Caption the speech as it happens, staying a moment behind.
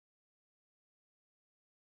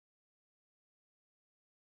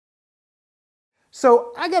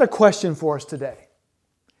So I got a question for us today.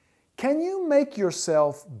 Can you make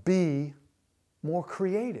yourself be more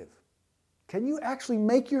creative? Can you actually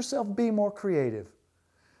make yourself be more creative?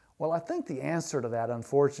 Well, I think the answer to that,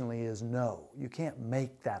 unfortunately, is no. You can't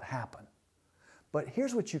make that happen. But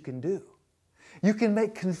here's what you can do. You can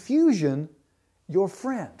make confusion your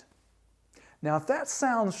friend. Now, if that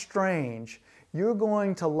sounds strange, you're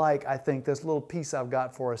going to like, I think, this little piece I've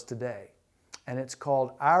got for us today. And it's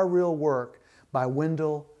called Our Real Work by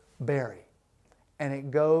Wendell Berry. And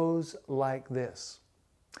it goes like this.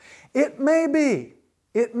 It may be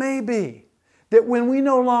that when we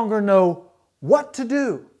no longer know what to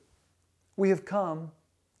do, we have come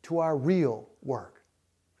to our real work.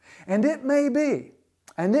 And it may be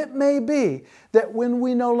that when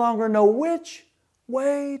we no longer know which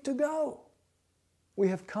way to go, we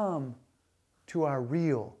have come to our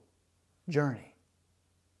real journey.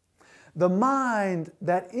 The mind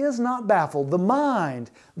that is not baffled, the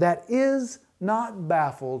mind that is not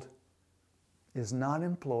baffled is not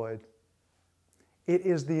employed. It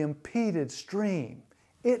is the impeded stream.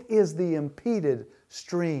 It is the impeded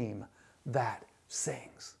stream that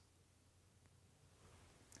sings.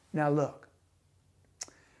 Now look,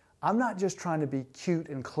 I'm not just trying to be cute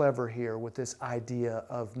and clever here with this idea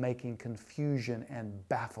of making confusion and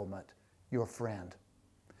bafflement your friend.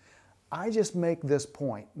 I just make this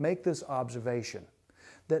point, make this observation,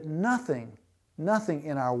 that nothing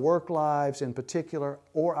in our work lives in particular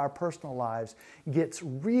or our personal lives gets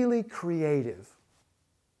really creative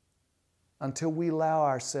until we allow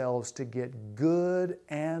ourselves to get good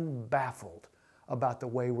and baffled about the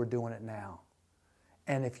way we're doing it now.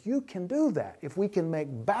 And if you can do that, if we can make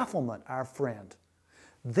bafflement our friend,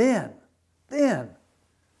 then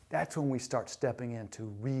that's when we start stepping into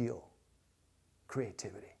real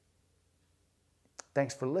creativity.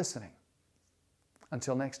 Thanks for listening.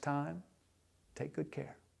 Until next time, take good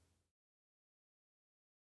care.